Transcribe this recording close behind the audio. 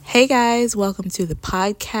Hey guys, welcome to the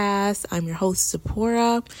podcast. I'm your host,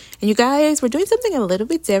 Zipporah. And you guys, we're doing something a little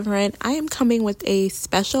bit different. I am coming with a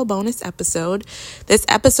special bonus episode. This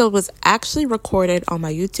episode was actually recorded on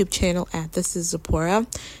my YouTube channel at This is Zipporah.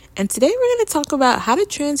 And today we're going to talk about how to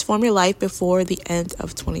transform your life before the end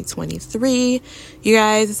of 2023. You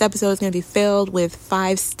guys, this episode is going to be filled with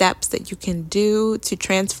 5 steps that you can do to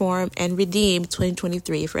transform and redeem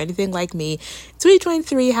 2023. For anything like me,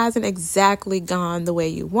 2023 hasn't exactly gone the way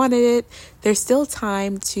you wanted it. There's still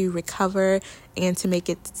time to recover and to make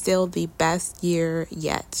it still the best year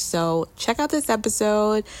yet. So check out this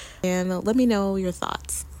episode and let me know your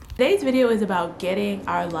thoughts. Today's video is about getting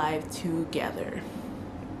our life together.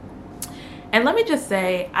 And let me just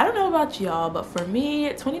say, I don't know about y'all, but for me,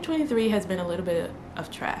 2023 has been a little bit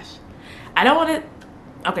of trash. I don't want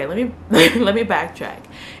to, okay, let me backtrack.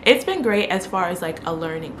 It's been great as far as like a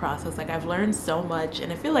learning process. Like I've learned so much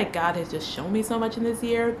and I feel like God has just shown me so much in this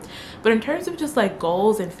year. But in terms of just like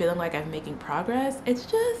goals and feeling like I'm making progress, it's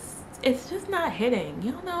just not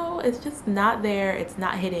hitting, it's just not there. It's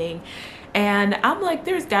not hitting. And I'm like,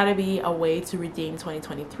 there's got to be a way to redeem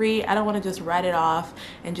 2023. I don't want to just write it off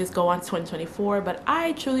and just go on to 2024. But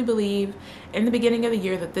I truly believe in the beginning of the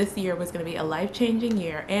year that this year was going to be a life-changing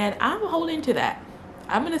year. And I'm holding to that.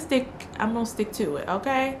 I'm going to stick to it,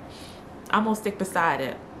 okay? I'm going to stick beside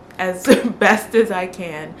it as best as I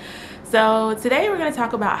can. So today we're going to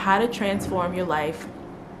talk about how to transform your life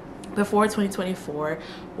before 2024,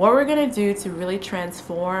 what we're going to do to really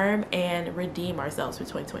transform and redeem ourselves for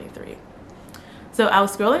 2023. So I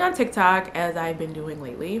was scrolling on TikTok as I've been doing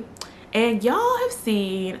lately, and y'all have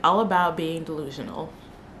seen all about being delusional.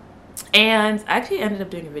 And I actually ended up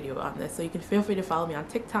doing a video on this, so you can feel free to follow me on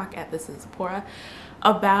TikTok at This is Zipporah,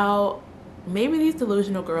 about maybe these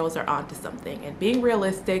delusional girls are onto something, and being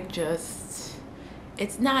realistic,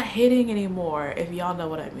 it's not hitting anymore, if y'all know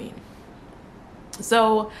what I mean.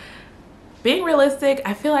 So being realistic,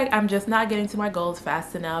 I feel like I'm just not getting to my goals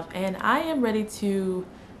fast enough, and I am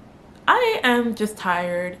just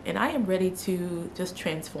tired, and I am ready to just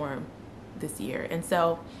transform this year. And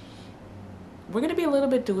so we're going to be a little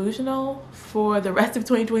bit delusional for the rest of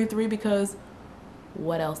 2023 because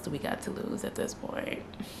what else do we got to lose at this point?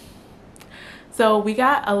 So we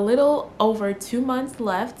got a little over 2 months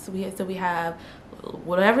left. So we have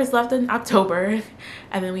whatever's left in October,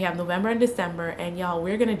 and then we have November and December. And y'all,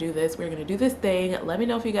 we're gonna do this. We're gonna do this thing. Let me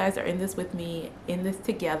know if you guys are in this with me, in this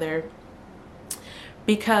together,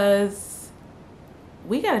 because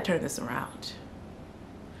we gotta turn this around.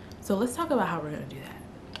 So let's talk about how we're gonna do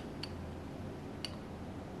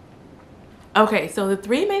that. Okay, so the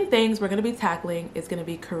 3 main things we're gonna be tackling is gonna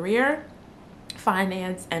be career,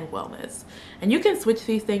 finance, and wellness. And you can switch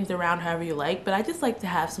these things around however you like, but I just like to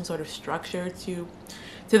have some sort of structure to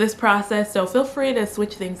this process. So feel free to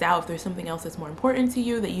switch things out if there's something else that's more important to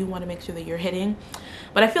you that you want to make sure that you're hitting.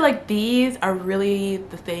 But I feel like these are really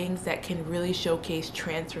the things that can really showcase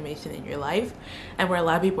transformation in your life, and where a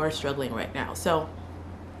lot of people are struggling right now. So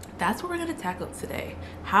that's what we're going to tackle today.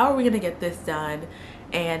 How are we going to get this done,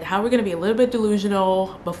 and how we're going to be a little bit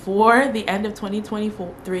delusional before the end of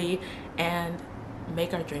 2023 and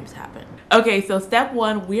make our dreams happen. Okay, so step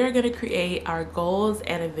 1, we are going to create our goals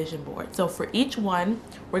and a vision board. So for each one,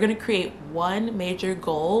 we're going to create one major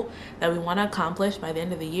goal that we want to accomplish by the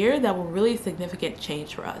end of the year that will really significant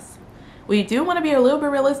change for us. We do want to be a little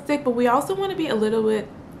bit realistic, but we also want to be a little bit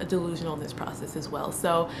delusional in this process as well.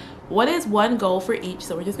 So what is one goal for each?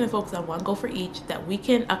 So we're just going to focus on one goal for each that we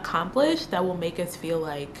can accomplish that will make us feel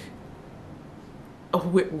like, oh,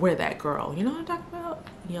 we're that girl. You know what I'm talking about?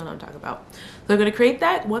 You know what I'm talking about. So we're going to create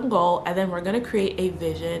that one goal, and then we're going to create a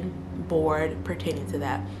vision board pertaining to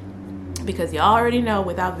that. Because y'all already know,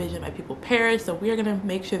 without vision, my people perish. So we are going to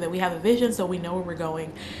make sure that we have a vision so we know where we're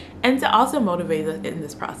going, and to also motivate us in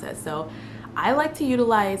this process. So I like to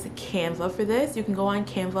utilize Canva for this. You can go on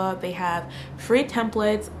Canva. They have free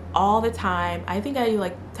templates all the time. I think I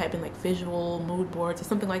like type in like visual mood boards or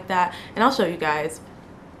something like that, and I'll show you guys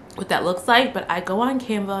what that looks like. But I go on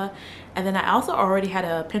Canva, and then I also already had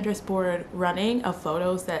a Pinterest board running of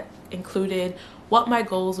photos that included what my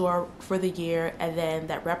goals were for the year, and then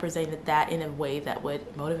that represented that in a way that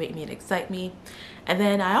would motivate me and excite me. And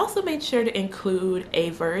then I also made sure to include a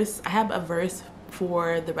verse. I have a verse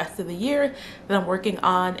for the rest of the year that I'm working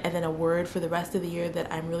on, and then a word for the rest of the year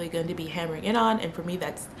that I'm really going to be hammering in on. And for me,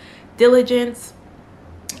 that's diligence,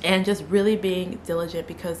 and just really being diligent,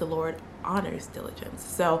 because the Lord honors diligence.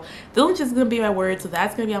 So diligence is going to be my word, so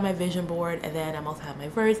that's going to be on my vision board. And then I'm also have my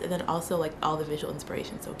verse, and then also like all the visual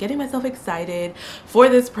inspiration. So getting myself excited for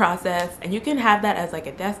this process, and you can have that as like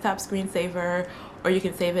a desktop screensaver, or you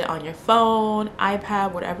can save it on your phone,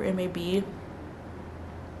 iPad, whatever it may be,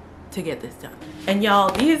 to get this done. And y'all,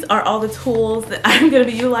 these are all the tools that I'm gonna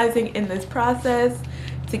be utilizing in this process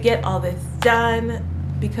to get all this done,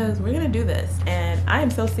 because we're gonna do this and I am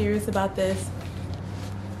so serious about this,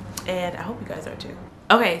 and I hope you guys are too.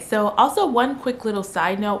 Okay, so also one quick little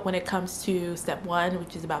side note when it comes to step 1,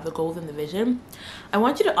 which is about the goals and the vision. I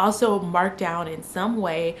want you to also mark down in some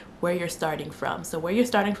way where you're starting from. So where you're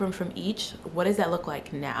starting from each, what does that look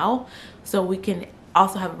like now? So we can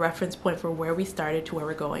also have a reference point for where we started to where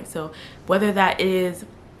we're going. So whether that is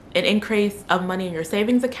an increase of money in your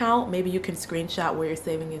savings account, maybe you can screenshot where your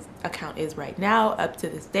savings account is right now up to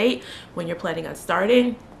this date when you're planning on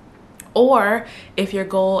starting. Or if your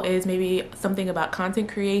goal is maybe something about content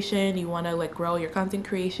creation, you want to like grow your content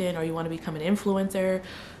creation, or you want to become an influencer,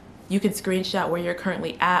 you can screenshot where you're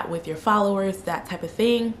currently at with your followers, that type of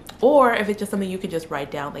thing. Or if it's just something you can just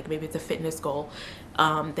write down, like maybe it's a fitness goal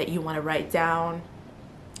that you want to write down.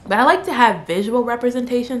 But I like to have visual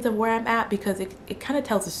representations of where I'm at, because it kind of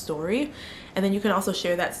tells a story. And then you can also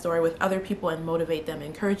share that story with other people and motivate them,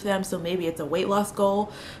 encourage them. So maybe it's a weight loss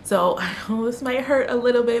goal. So I know this might hurt a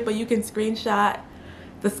little bit, but you can screenshot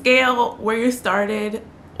the scale where you started,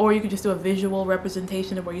 or you can just do a visual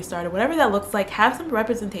representation of where you started. Whatever that looks like, have some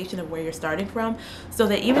representation of where you're starting from, so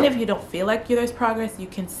that even if you don't feel like there's progress, you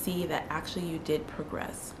can see that actually you did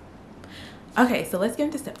progress. Okay, so let's get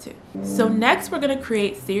into step 2. So next we're going to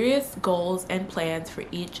create serious goals and plans for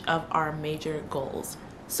each of our major goals.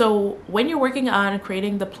 So when you're working on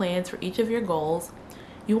creating the plans for each of your goals,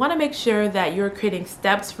 you want to make sure that you're creating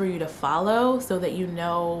steps for you to follow, so that you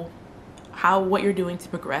know what you're doing to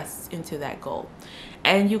progress into that goal.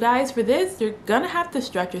 And you guys, for this, you're gonna have to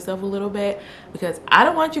stretch yourself a little bit, because I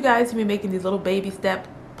don't want you guys to be making these little baby step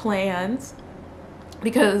plans,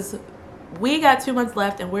 because we got 2 months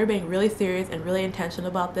left and we're being really serious and really intentional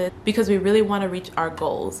about this, because we really want to reach our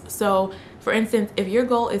goals. So for instance, if your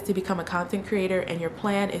goal is to become a content creator and your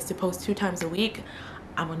plan is to post 2 times a week,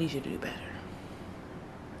 I'm gonna need you to do better,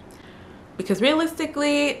 because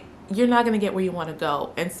realistically you're not going to get where you want to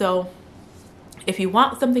go. And so if you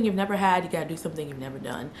want something you've never had, you got to do something you've never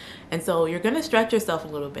done. And so you're going to stretch yourself a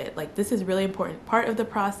little bit. Like, this is really important part of the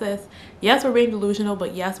process. Yes, we're being delusional,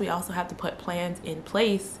 but yes, we also have to put plans in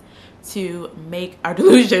place to make our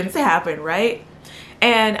delusions happen, right?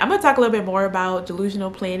 And I'm going to talk a little bit more about delusional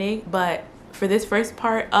planning, but for this first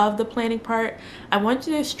part of the planning part, I want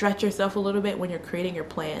you to stretch yourself a little bit when you're creating your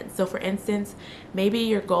plan. So for instance, maybe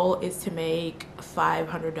your goal is to make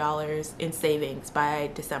 $500 in savings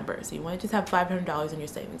by December. So you want to just have $500 in your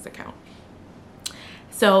savings account.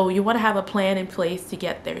 So you want to have a plan in place to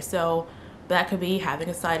get there. So that could be having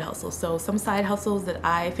a side hustle. So some side hustles that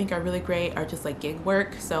I think are really great are just like gig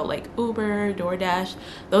work. So like Uber, DoorDash,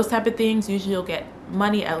 those type of things. Usually you'll get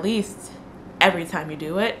money at least every time you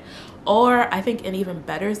do it. Or I think an even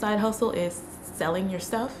better side hustle is selling your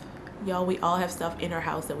stuff. Y'all, we all have stuff in our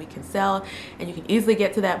house that we can sell, and you can easily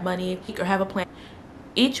get to that money or have a plan.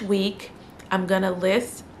 Each week, I'm gonna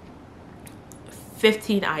list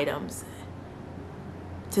 15 items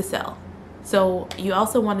to sell. So you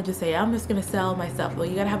also want to just say, I'm just going to sell my stuff. Well,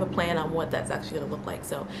 you got to have a plan on what that's actually going to look like.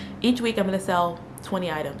 So each week I'm going to sell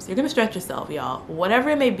 20 items. You're going to stretch yourself, y'all. Whatever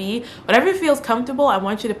it may be, whatever feels comfortable, I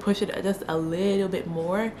want you to push it just a little bit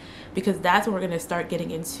more, because that's when we're going to start getting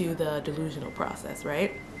into the delusional process,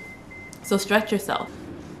 right? So stretch yourself.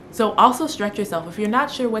 So also stretch yourself. If you're not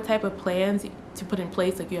sure what type of plans to put in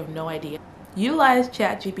place, like you have no idea, utilize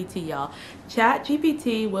ChatGPT, y'all.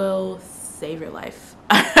 ChatGPT will save your life.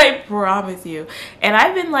 I promise you. And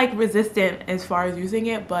I've been like resistant as far as using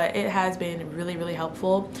it, but it has been really, really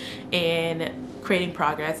helpful in creating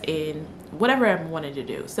progress in whatever I'm wanting to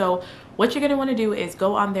do. So what you're going to want to do is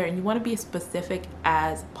go on there and you want to be as specific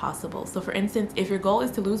as possible. So for instance, if your goal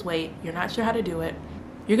is to lose weight, you're not sure how to do it,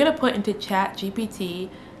 you're going to put into ChatGPT,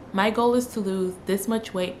 my goal is to lose this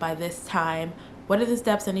much weight by this time. What are the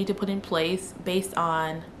steps I need to put in place based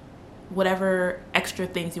on whatever extra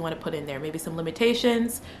things you want to put in there? Maybe some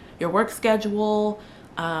limitations, your work schedule,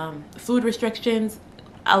 food restrictions.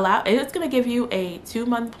 It's going to give you a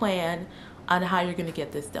 2-month plan on how you're going to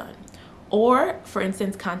get this done. Or for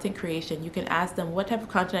instance, content creation. You can ask them, what type of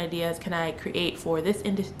content ideas can I create for this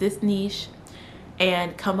niche,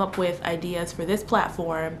 and come up with ideas for this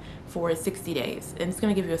platform for 60 days. And it's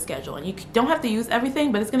going to give you a schedule. And you don't have to use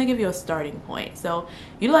everything, but it's going to give you a starting point. So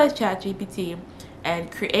utilize ChatGPT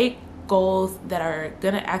and create goals that are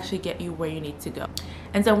going to actually get you where you need to go.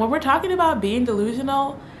 And so when we're talking about being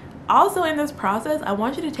delusional, also in this process, I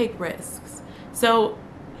want you to take risks. So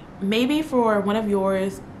maybe for one of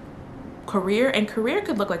yours career, and career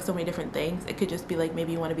could look like so many different things. It could just be like,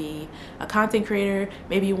 maybe you want to be a content creator,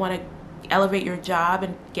 maybe you want to elevate your job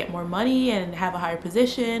and get more money and have a higher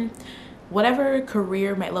position. Whatever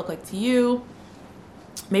career might look like to you,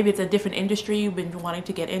 maybe it's a different industry you've been wanting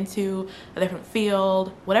to get into, a different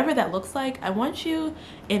field, whatever that looks like. I want you,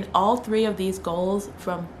 in all three of these goals,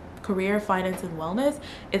 from career, finance, and wellness,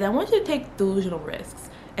 is I want you to take delusional risks.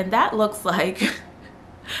 And that looks like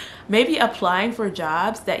maybe applying for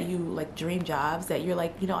jobs that you like, dream jobs that you're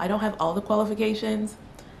like, I don't have all the qualifications,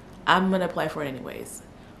 I'm gonna apply for it anyways.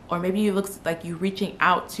 Or maybe it looks like you reaching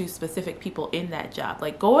out to specific people in that job,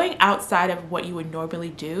 like going outside of what you would normally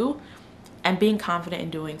do and being confident in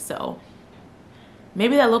doing so.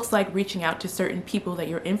 Maybe that looks like reaching out to certain people that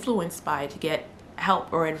you're influenced by to get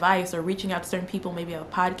help or advice, or reaching out to certain people, maybe have a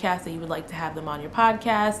podcast that you would like to have them on your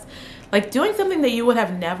podcast, like doing something that you would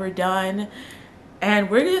have never done. And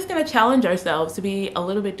we're just gonna challenge ourselves to be a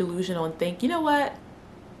little bit delusional and think, you know what?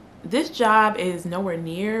 This job is nowhere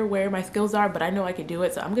near where my skills are, but I know I can do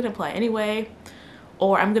it, so I'm gonna apply anyway.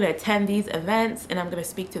 Or I'm gonna attend these events and I'm gonna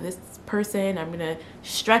speak to this person. I'm gonna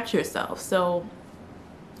stretch yourself. So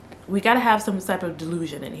we gotta have some type of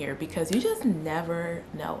delusion in here, because you just never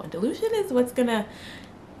know. And delusion is what's gonna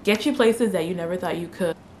get you places that you never thought you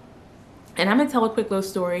could. And I'm gonna tell a quick little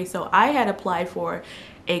story. So I had applied for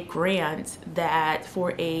a grant that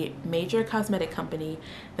for a major cosmetic company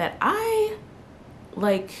that I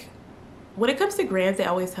like. When it comes to grants, they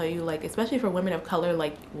always tell you, like, especially for women of color,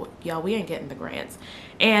 like, y'all, we ain't getting the grants.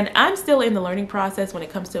 And I'm still in the learning process when it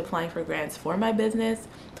comes to applying for grants for my business.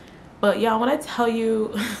 But y'all, when I tell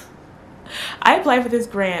you, I applied for this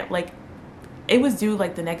grant, like, it was due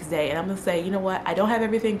like the next day. And I'm gonna say, you know what? I don't have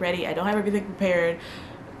everything ready. I don't have everything prepared.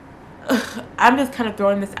 I'm just kind of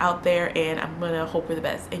throwing this out there, and I'm gonna hope for the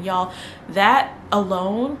best. And y'all, that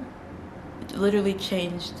alone literally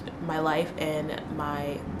changed my life and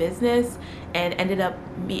my business, and ended up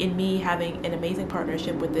me having an amazing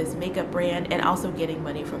partnership with this makeup brand, and also getting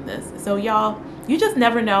money from this. So y'all, you just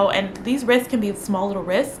never know. And these risks can be small little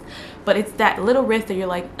risks, but it's that little risk that you're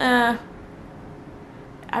like, I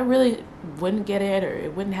really wouldn't get it, or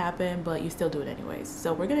it wouldn't happen, but you still do it anyways.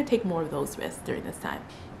 So we're gonna take more of those risks during this time.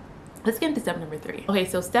 Let's get into step number 3. Okay,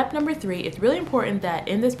 so step number 3, it's really important that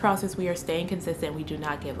in this process we are staying consistent. We do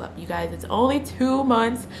not give up. You guys, it's only 2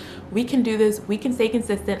 months. We can do this. We can stay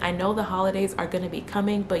consistent. I know the holidays are going to be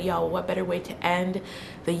coming, but y'all, what better way to end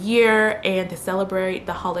the year and to celebrate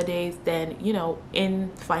the holidays than, in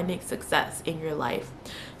finding success in your life.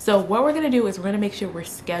 So what we're going to do is we're going to make sure we're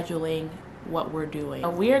scheduling what we're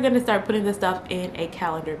doing. We are going to start putting this stuff in a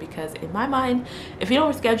calendar, because in my mind, if you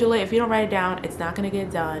don't schedule it, if you don't write it down, it's not going to get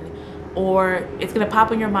done, or it's going to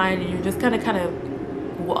pop in your mind and you're just going to kind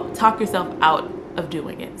of talk yourself out of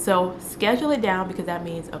doing it. So schedule it down, because that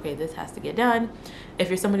means, okay, this has to get done. If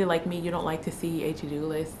you're somebody like me, you don't like to see a to-do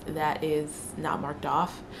list that is not marked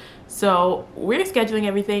off. So we're scheduling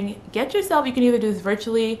everything. Get yourself, you can either do this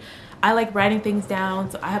virtually. I like writing things down,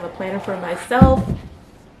 so I have a planner for myself.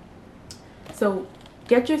 So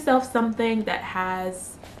get yourself something that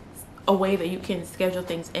has a way that you can schedule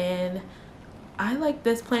things in. I like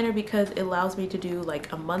this planner because it allows me to do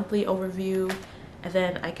like a monthly overview, and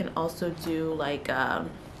then I can also do like I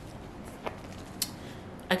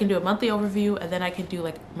can do a monthly overview, and then I can do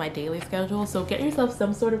like my daily schedule. So get yourself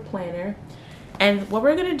some sort of planner, and what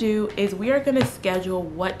we're gonna do is we are gonna schedule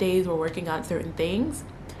what days we're working on certain things.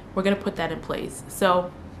 We're gonna put that in place.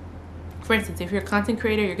 So for instance, if you're a content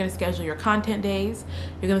creator, you're going to schedule your content days,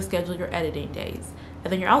 you're going to schedule your editing days,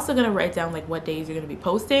 and then you're also going to write down like what days you're going to be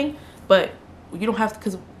posting. But you don't have to,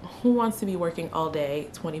 because who wants to be working all day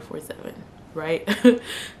 24/7, right?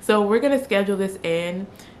 So we're going to schedule this in.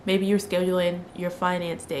 Maybe you're scheduling your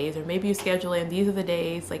finance days, or maybe you schedule in, these are the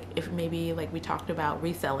days, like if maybe like we talked about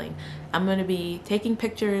reselling, I'm going to be taking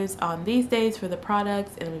pictures on these days for the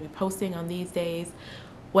products, and I'm going to be posting on these days.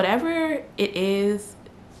 Whatever it is,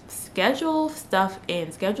 schedule stuff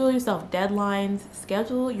in. Schedule yourself deadlines.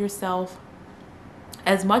 Schedule yourself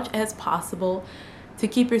as much as possible to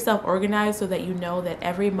keep yourself organized, so that you know that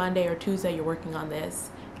every Monday or Tuesday you're working on this.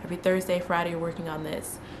 Every Thursday, Friday you're working on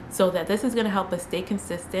this. So that this is going to help us stay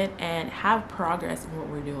consistent and have progress in what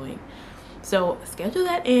we're doing. So schedule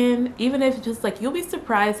that in, even if just like, you'll be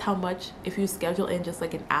surprised how much, if you schedule in just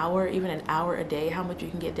like an hour, even an hour a day, how much you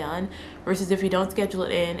can get done, versus if you don't schedule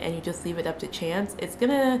it in and you just leave it up to chance. It's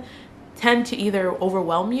gonna tend to either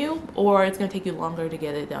overwhelm you, or it's gonna take you longer to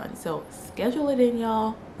get it done. So schedule it in,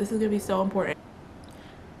 y'all. This is gonna be so important.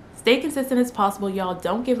 Stay consistent as possible, y'all.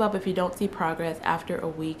 Don't give up if you don't see progress after a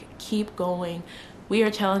week. Keep going. We are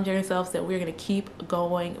challenging ourselves that we're gonna keep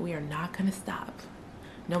going. We are not gonna stop.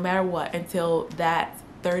 no matter what, until that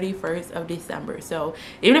 31st of December. So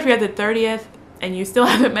even if you're at the 30th and you still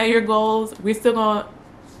haven't met your goals, we still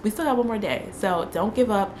have one more day. So don't give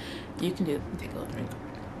up. You can take a little drink.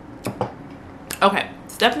 Okay,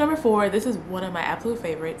 step number 4, this is one of my absolute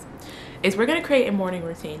favorites, is we're going to create a morning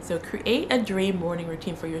routine. So create a dream morning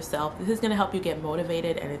routine for yourself. This is going to help you get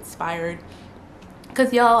motivated and inspired.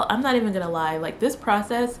 Because y'all, I'm not even going to lie, like this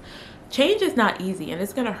process, change is not easy and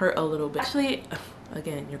it's going to hurt a little bit. Actually,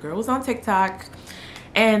 again, your girl was on TikTok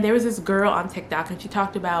and there was this girl on TikTok and she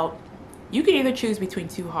talked about you can either choose between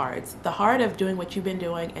two hards. The hard of doing what you've been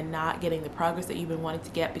doing and not getting the progress that you've been wanting to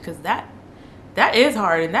get, because that is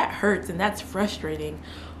hard and that hurts and that's frustrating.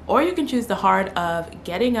 Or you can choose the hard of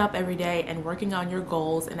getting up every day and working on your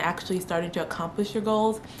goals and actually starting to accomplish your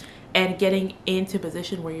goals and getting into a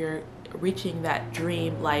position where you're reaching that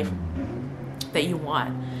dream life that you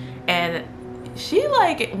want. And she,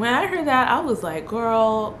 like, when I heard that, I was like,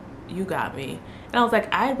 girl, you got me. And I was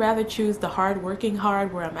like, I'd rather choose the hard working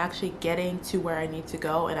hard where I'm actually getting to where I need to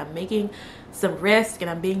go and I'm making some risk and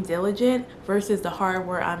I'm being diligent, versus the hard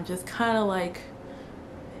where I'm just kind of like,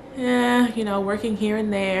 you know, working here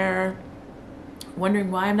and there,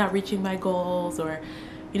 wondering why I'm not reaching my goals, or,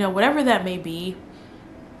 you know, whatever that may be.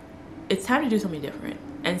 It's time to do something different.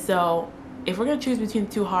 And so if we're going to choose between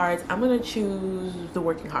the two hards, I'm going to choose the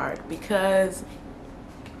working hard, because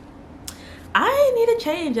I need a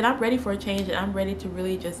change and I'm ready for a change and I'm ready to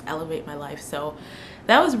really just elevate my life. So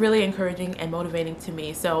that was really encouraging and motivating to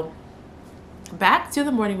me. So back to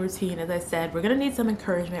the morning routine, as I said, we're going to need some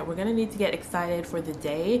encouragement. We're going to need to get excited for the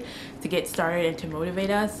day to get started and to motivate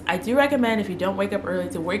us. I do recommend, if you don't wake up early,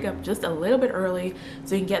 to wake up just a little bit early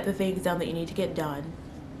so you can get the things done that you need to get done.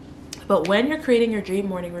 But when you're creating your dream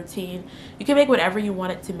morning routine, you can make whatever you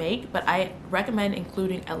want it to make, but I recommend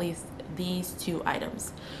including at least these 2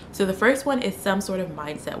 items. So the first one is some sort of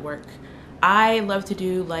mindset work. I love to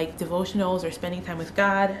do like devotionals or spending time with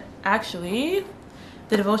God. Actually,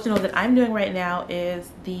 the devotional that I'm doing right now is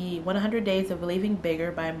the 100 Days of Believing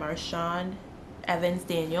Bigger by Marshawn Evans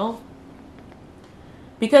Daniel.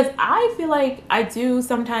 Because I feel like I do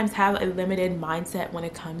sometimes have a limited mindset when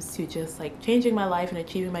it comes to just like changing my life and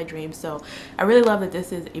achieving my dreams. So I really love that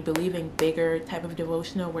this is a believing bigger type of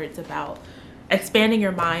devotional, where it's about expanding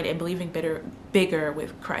your mind and believing bigger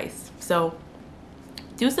with Christ. So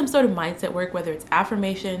do some sort of mindset work, whether it's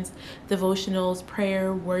affirmations, devotionals,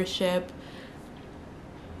 prayer, worship.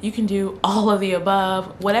 You can do all of the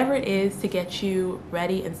above, whatever it is to get you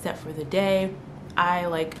ready and set for the day.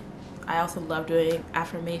 I also love doing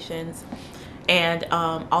affirmations, and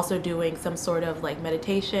also doing some sort of like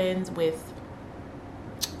meditations with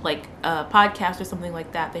like a podcast or something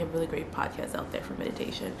like that. They have really great podcasts out there for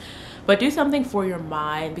meditation. But do something for your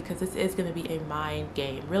mind, because this is going to be a mind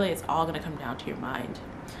game. Really, it's all going to come down to your mind.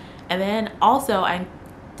 And then also, I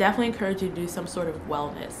definitely encourage you to do some sort of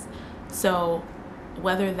wellness. So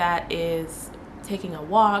whether that is taking a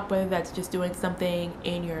walk, whether that's just doing something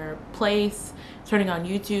in your place, turning on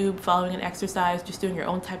YouTube, following an exercise, just doing your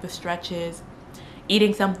own type of stretches,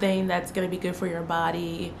 eating something that's going to be good for your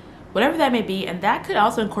body, whatever that may be. And that could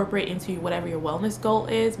also incorporate into whatever your wellness goal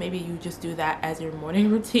is. Maybe you just do that as your morning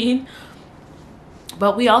routine.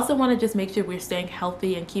 But we also want to just make sure we're staying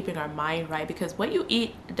healthy and keeping our mind right, because what you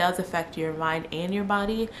eat does affect your mind and your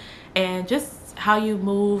body. And just how you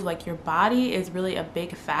move, like your body is really a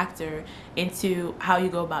big factor into how you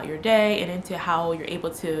go about your day and into how you're able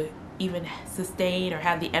to even sustain or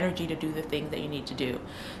have the energy to do the things that you need to do.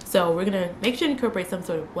 So we're going to make sure to incorporate some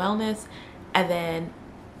sort of wellness, and then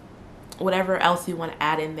whatever else you want to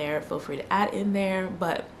add in there, feel free to add in there.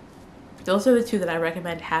 But those are the 2 that I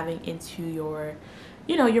recommend having into your,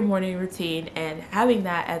 you know, your morning routine, and having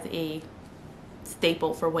that as a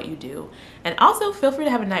staple for what you do. And also feel free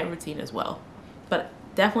to have a night routine as well, but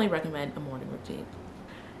definitely recommend a morning routine.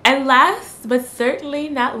 And last but certainly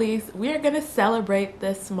not least, we are going to celebrate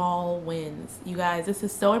the small wins. You guys, this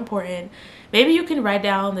is so important. Maybe you can write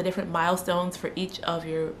down the different milestones for each of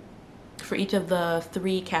the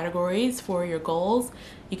 3 categories for your goals.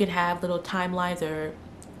 You can have little timelines or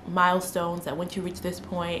milestones that once you reach this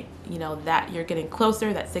point, you know, that you're getting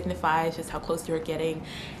closer, that signifies just how close you're getting,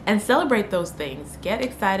 and celebrate those things. Get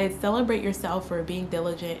excited, celebrate yourself for being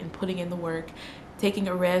diligent and putting in the work, taking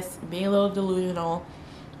a risk, being a little delusional.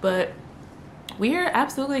 But we are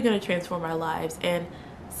absolutely going to transform our lives, and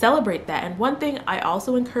celebrate that. And one thing I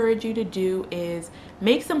also encourage you to do is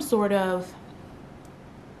make some sort of,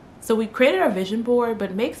 so we created our vision board,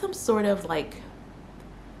 but make some sort of like,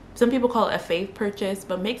 some people call it a faith purchase,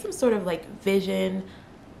 but make some sort of like vision,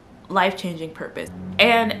 life-changing purpose.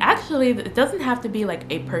 And actually, it doesn't have to be like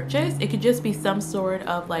a purchase. It could just be some sort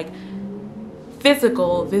of like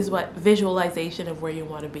physical visualization of where you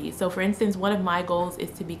want to be. So for instance, one of my goals is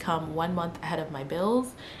to become 1 month ahead of my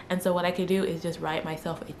bills. And so what I could do is just write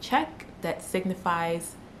myself a check that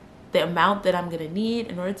signifies the amount that I'm going to need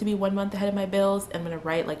in order to be 1 month ahead of my bills. I'm going to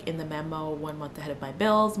write like in the memo 1 month ahead of my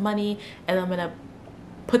bills money, and I'm going to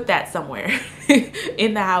put that somewhere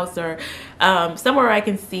in the house or somewhere where I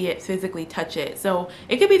can see it, physically touch it. So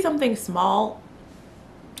it could be something small,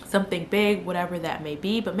 something big, whatever that may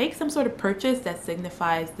be, but make some sort of purchase that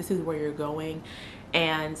signifies this is where you're going,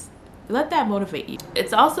 and let that motivate you.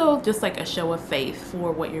 It's also just like a show of faith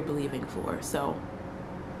for what you're believing for.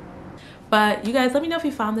 But you guys, let me know if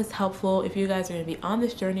you found this helpful, if you guys are going to be on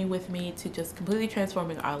this journey with me to just completely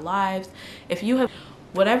transforming our lives. If you have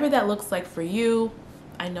whatever that looks like for you,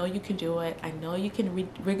 I know you can do it. I know you can.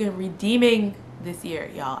 We're redeeming this year,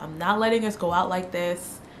 y'all. I'm not letting us go out like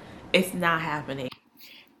this. It's not happening.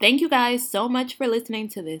 Thank you guys so much for listening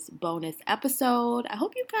to this bonus episode. I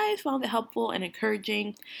hope you guys found it helpful and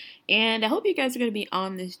encouraging. And I hope you guys are going to be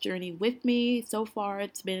on this journey with me. So far,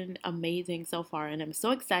 it's been amazing so far. And I'm so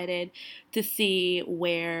excited to see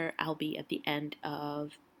where I'll be at the end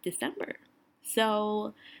of December.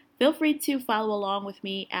 So feel free to follow along with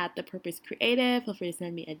me at The Purpose Creative. Feel free to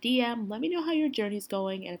send me a DM. Let me know how your journey's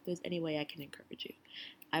going and if there's any way I can encourage you.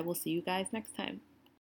 I will see you guys next time.